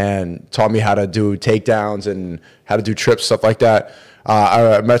and taught me how to do takedowns and how to do trips, stuff like that.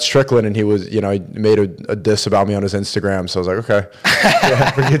 I met Strickland and he was, you know, he made a diss about me on his Instagram. So I was like, okay,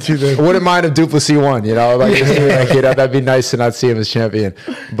 yeah, forget you then. I wouldn't mind if Duplessis won, you know, like, that'd be nice to not see him as champion.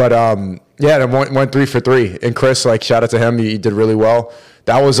 But yeah, and went 3 for 3. And Chris, like, shout out to him. He did really well.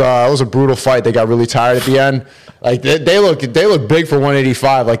 That was a brutal fight. They got really tired at the end. Like they look big for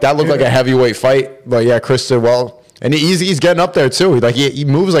 185. Like that looked like a heavyweight fight. But yeah, Chris did well, and he's getting up there too. Like he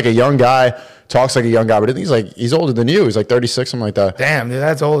moves like a young guy, talks like a young guy, but I think he's older than you. He's like 36, something like that. Damn, dude,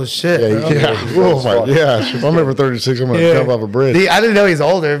 that's old as shit. Yeah. Oh my gosh, if I'm ever 36, I'm gonna jump off a bridge. I didn't know he's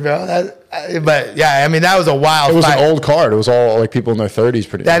older, bro. But yeah, I mean that was a wild. It was fight. An old card. It was all like people in their 30s,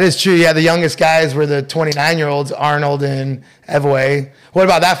 pretty. That is true. Yeah, the youngest guys were the 29-year-olds, Arnold and Eveway. What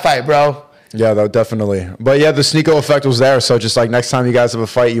about that fight, bro? Yeah, though, definitely. But yeah, the Sneako effect was there. So just like next time you guys have a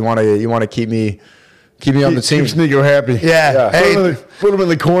fight, you want to keep me on the team. Keep Sneako happy. Yeah. Hey, put him in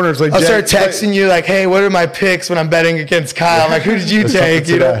the corners. Like I'll start texting you like, hey, what are my picks when I'm betting against Kyle? I'm like, who did you take?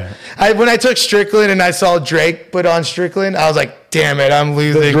 You know, when I took Strickland and I saw Drake put on Strickland, I was like, damn it, I'm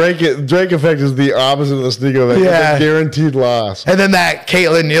losing. The Drake effect is the opposite of the Sneako effect. Yeah. It's a guaranteed loss. And then that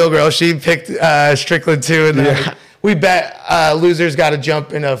Caitlin Neal girl, she picked Strickland too. And then we bet losers got to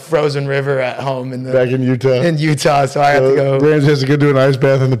jump in a frozen river at home back in Utah. In Utah, so I have to go. Ramsey has to go do an ice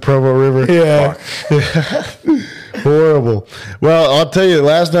bath in the Provo River. Yeah. Horrible. Well, I'll tell you,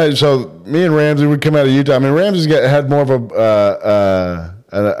 last night, so me and Ramsey would come out of Utah. I mean, Ramsey's had more of a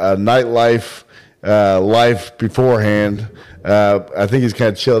nightlife life beforehand. I think he's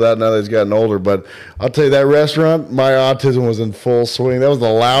kind of chilled out now that he's gotten older. But I'll tell you, that restaurant, my autism was in full swing. That was the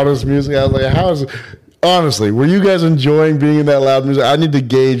loudest music. I was like, how is it? Honestly, were you guys enjoying being in that loud music? I need to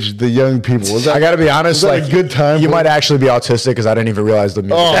gauge the young people. I got to be honest, like a good time. You might actually be autistic because I didn't even realize the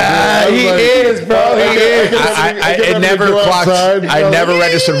music. He is, bro. He is. I never clocked. I never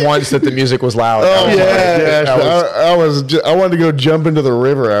registered once that the music was loud. Oh yeah, I wanted to go jump into the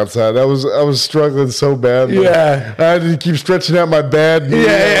river outside. I was struggling so bad. Yeah, I had to keep stretching out my bed.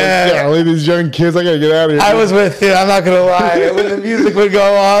 Yeah. Leave these young kids. I gotta get out of here. I was with you. I'm not gonna lie. When the music would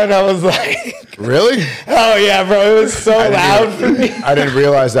go on, I was like. Really? Oh yeah, bro! It was so loud for me. I didn't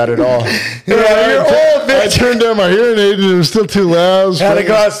realize that at all. You're old, bitch. I turned down my hearing aid and it was still too loud. I had to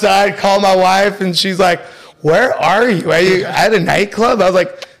go outside, call my wife, and she's like, "Where are you? Are you at a nightclub?" I was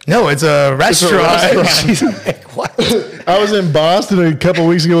like, "No, it's a restaurant." She's like, "What?" I was in Boston a couple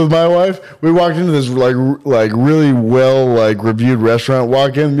weeks ago with my wife. We walked into this like really well reviewed restaurant.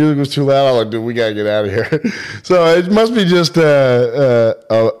 Walk in, the music was too loud. I was like, dude, we gotta get out of here. So it must be just a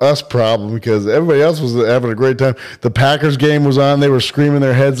us problem because everybody else was having a great time. The Packers game was on. They were screaming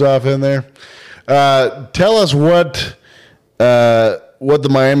their heads off in there. Tell us what the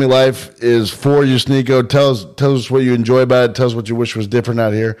Miami life is for you, Sneako. Tell us what you enjoy about it. Tell us what you wish was different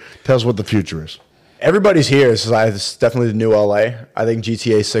out here. Tell us what the future is. Everybody's here. It's definitely the new LA. I think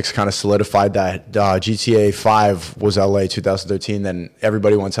GTA 6 kind of solidified that. GTA 5 was LA 2013. Then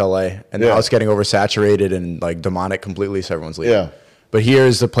everybody wants LA, and now it's getting oversaturated and like demonic completely. So everyone's leaving. Yeah. But here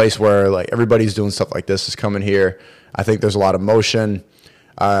is the place where like everybody's doing stuff like this is coming here. I think there's a lot of motion.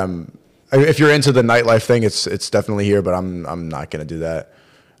 If you're into the nightlife thing, it's definitely here. But I'm not gonna do that.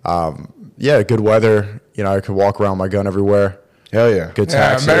 Yeah, good weather. You know, I could walk around my gun everywhere. Hell yeah. Good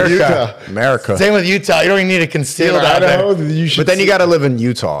taxes. America. Same with Utah. You don't even need to conceal that. Idaho, But then you got to live in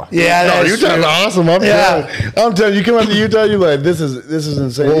Utah. Yeah, No, that's Utah's true. awesome. I'm telling you, you come out to Utah, you're like, this is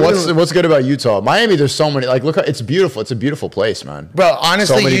insane. Well, what's good about Utah? Miami, there's so many. Like, look, it's beautiful. It's a beautiful place, man. Bro,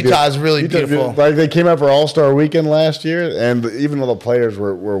 honestly, many Utah is really Utah, beautiful. like they came out for All-Star Weekend last year, and even though the players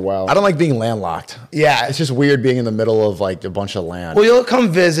were wild. I don't like being landlocked. Yeah. It's just weird being in the middle of like a bunch of land. Well, you'll come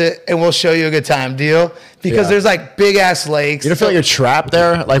visit and we'll show you a good time, deal? Because there's like big ass lakes. You don't feel like you're trapped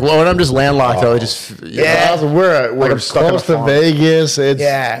there? Like, well, when I'm just landlocked, I just Yeah. We're I'm stuck in close a to farm. Vegas. It's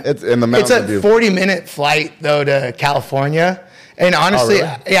in the It's mountains. a 40-minute flight though to California. And honestly,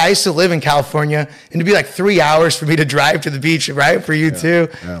 really? yeah, I used to live in California, and it'd be like 3 hours for me to drive to the beach, right? For you too.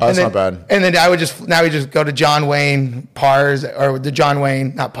 Yeah. And That's then, not bad. And then now we just go to John Wayne Pars, or the John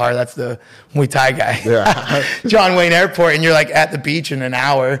Wayne, not Par, that's the Muay Thai guy. Yeah. John Wayne Airport, and you're like at the beach in an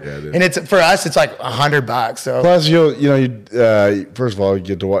hour. Yeah, it is. And it's for us, it's like $100. So Plus, first of all, you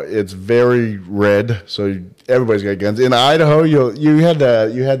get to watch. It's very red, so everybody's got guns. In Idaho, you had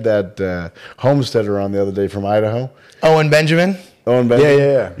that homesteader on the other day from Idaho. Owen Benjamin. Owen Benjamin.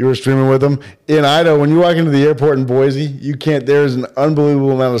 Yeah. You were streaming with them in Idaho. When you walk into the airport in Boise, you can't. There's an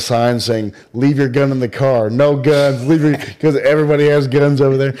unbelievable amount of signs saying "Leave your gun in the car," "No guns," because everybody has guns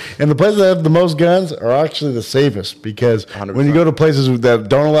over there. And the places that have the most guns are actually the safest because 100%. when you go to places that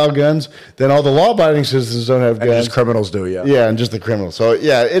don't allow guns, then all the law-abiding citizens don't have And guns. just criminals do, yeah. Yeah, and just the criminals. So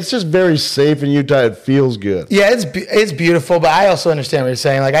yeah, it's just very safe in Utah. It feels good. Yeah, it's beautiful, but I also understand what you're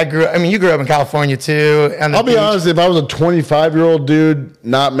saying. Like you grew up in California too. On the I'll be beach. honest. If I was a 25-year-old dude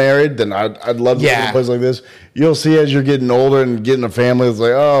not married, then I'd love to live in a place like this. You'll see as you're getting older and getting a family, it's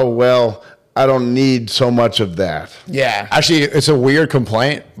like, oh well, I don't need so much of that. Yeah. Actually, it's a weird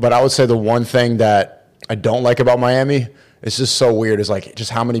complaint, but I would say the one thing that I don't like about Miami, it's just so weird, is like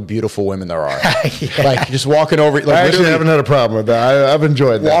just how many beautiful women there are. Like just walking over, like I actually literally haven't had a problem with that. I've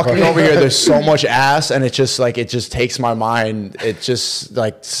enjoyed that. walking over here, there's so much ass, and it just takes my mind. It just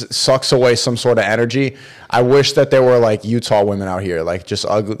like sucks away some sort of energy. I wish that there were like Utah women out here, like just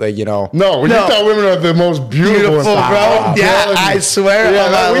ugly, like, you know. No, Utah women are the most beautiful, Beautiful, bro. I'm Yeah, telling you. I swear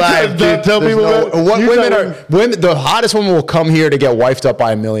on my we life, can't dude. tell There's people no- that. what Utah women? The hottest women will come here to get wifed up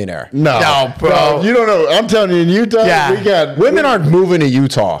by a millionaire. No, bro. you don't know. I'm telling you, in Utah, Yeah. we got Women aren't moving to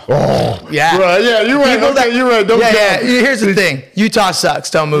Utah. Yeah. Right, yeah, you're right. People Okay, you're right. Don't yeah. come. Here's the thing. Utah sucks.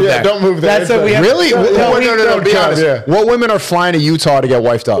 Don't move Yeah, there. don't move there. That's what we have. Really? No, No, be come, honest. yeah. What women are flying to Utah to get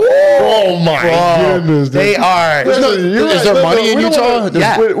wifed up? Oh my goodness, dude. They are. Is there money in we don't Utah? wanna-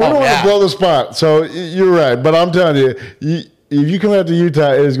 Yeah. We don't Oh, want yeah. to blow the spot. So you're right, but I'm telling you, if you come out to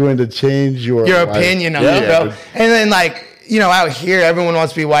Utah, it is going to change your Your life. opinion on Yeah, it, bro. dude. And then out here, everyone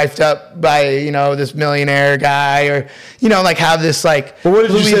wants to be wifed up by, this millionaire guy or, like have this But what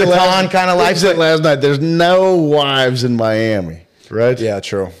did Louis you say Vuitton kind of what life. did you say last night? There's no wives in Miami, right? Yeah,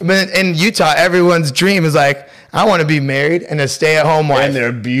 true. But in Utah, everyone's dream is like, I want to be married and a stay-at-home wife. And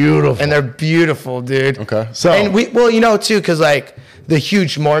they're beautiful. And they're beautiful, dude. Okay. So- and too, because the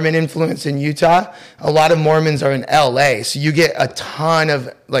huge Mormon influence in Utah, a lot of Mormons are in LA. So you get a ton of,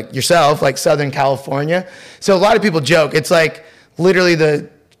 like yourself, like Southern California. So a lot of people joke, it's like literally the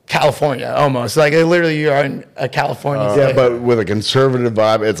California almost. Like literally you are in a California Yeah, state. but with a conservative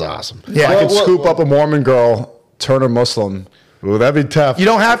vibe, it's awesome. Yeah. I Well, could scoop up a Mormon girl, turn her Muslim. Well, that'd be tough. You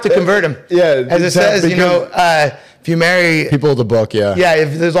don't have to convert them. Yeah, As it it's tough says, because- if you marry, People of the book, yeah.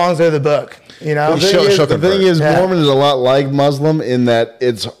 as long as they're the book, The She'll thing convert. is, Yeah. Mormon is a lot like Muslim in that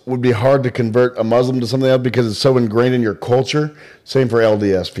would be hard to convert a Muslim to something else because it's so ingrained in your culture. Same for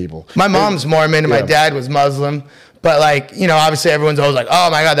LDS people. My mom's Mormon and my Yeah. dad was Muslim. But obviously everyone's always like, oh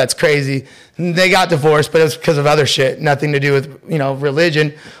my God, that's crazy. And they got divorced, but it was because of other shit. Nothing to do with,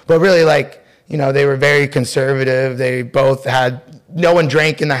 religion. But really they were very conservative. They both had, no one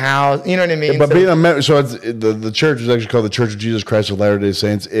drank in the house. You know what I mean? But being a member, so it's, the church is actually called the Church of Jesus Christ of Latter-day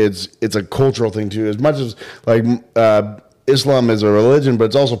Saints. It's a cultural thing too. As much as Islam is a religion, but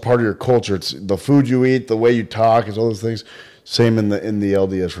it's also part of your culture. It's the food you eat, the way you talk, it's all those things. Same in the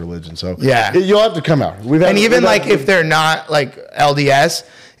LDS religion. So Yeah. you'll have to come out. And even if they're not LDS,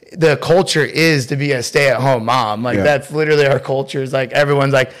 the culture is to be a stay-at-home mom. Yeah. That's literally our culture. Is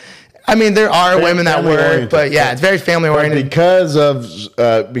everyone's there are women that work, Family-oriented. but yeah, it's very family oriented.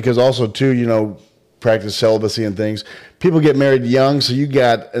 because also too, practice celibacy and things. People get married young, so you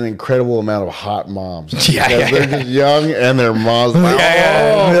got an incredible amount of hot moms. Yeah, Because yeah, they're just young and they're moms.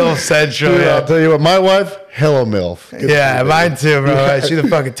 MILF Central. Dude, Yeah. I'll tell you what, my wife, hello MILF. Good Yeah, for you, mine too, bro. She's a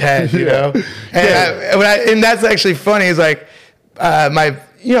fucking 10, you know? And, and that's actually funny. Is Luke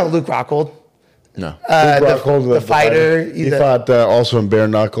Rockhold. No. The fighter. He fought also in bare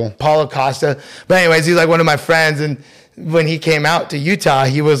knuckle. Paulo Costa. But anyways, he's like one of my friends, and when he came out to Utah,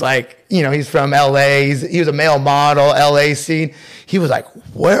 he was like, you know, he's from LA. He was a male model, LA scene. He was like,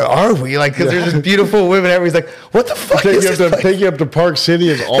 where are we? Like, because there's this beautiful women everywhere. He's like, what the fuck is this place? Take you up to Park City.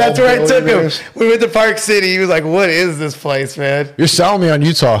 It's all That's where I took him. We went to Park City. He was like, what is this place, man? You're selling me on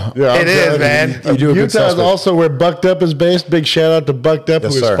Utah. Yeah, it is, man. You do a Utah is also where Bucked Up is based. Big shout out to Bucked Up,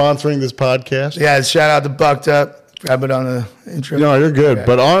 Yes, who is sir. sponsoring this podcast. Yeah, shout out to Bucked Up. Grab it on the intro. No, you're good. Okay.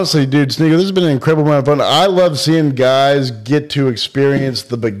 But honestly, dude, Sneako, this has been an incredible amount of fun. I love seeing guys get to experience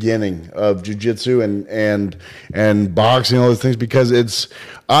the beginning of jiu-jitsu and boxing and all those things because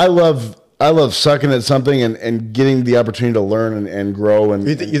I love sucking at something and getting the opportunity to learn and grow. And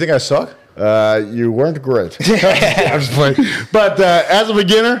You think I suck? you weren't great. I'm just playing. But as a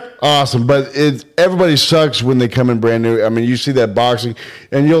beginner, awesome. But everybody sucks when they come in brand new. I mean, you see that boxing,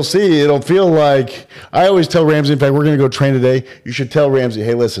 and you'll see it'll feel like I always tell Ramsey. In fact, we're going to go train today. You should tell Ramsey,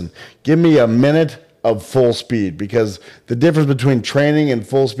 hey, listen, give me a minute of full speed because the difference between training and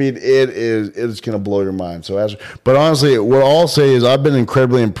full speed it's going to blow your mind. But honestly, what I'll say is I've been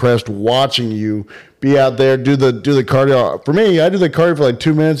incredibly impressed watching you be out there, do the cardio. For me, I do the cardio for like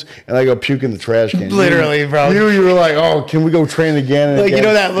 2 minutes, and I go puke in the trash can. Literally, bro. You were like, oh, can we go train again? And Like, again? you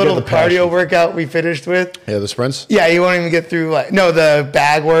know that little the cardio passion. workout we finished with? Yeah, the sprints. Yeah, he won't even get through, the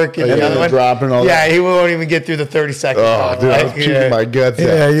bag work and yeah, the other the one. drop and all yeah, that. he won't even get through the 30 seconds. Oh, dude, I was puking my guts out.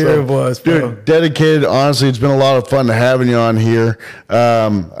 Yeah, you was, bro. Dude, dedicated. Honestly, it's been a lot of fun having you on here. I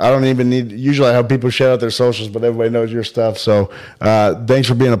don't even usually I have people shout out their socials, but everybody knows your stuff. So thanks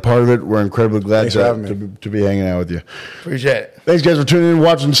for being a part of it. We're incredibly glad to be hanging out with you. Appreciate it. Thanks, guys, for tuning in,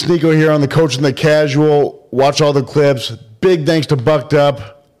 watching Sneako here on the Coach and the Casual. Watch all the clips. Big thanks to Bucked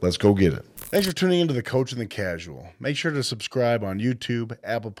Up. Let's go get it. Thanks for tuning into the Coach and the Casual. Make sure to subscribe on YouTube,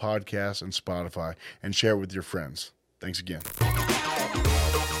 Apple Podcasts, and Spotify, and share it with your friends. Thanks again.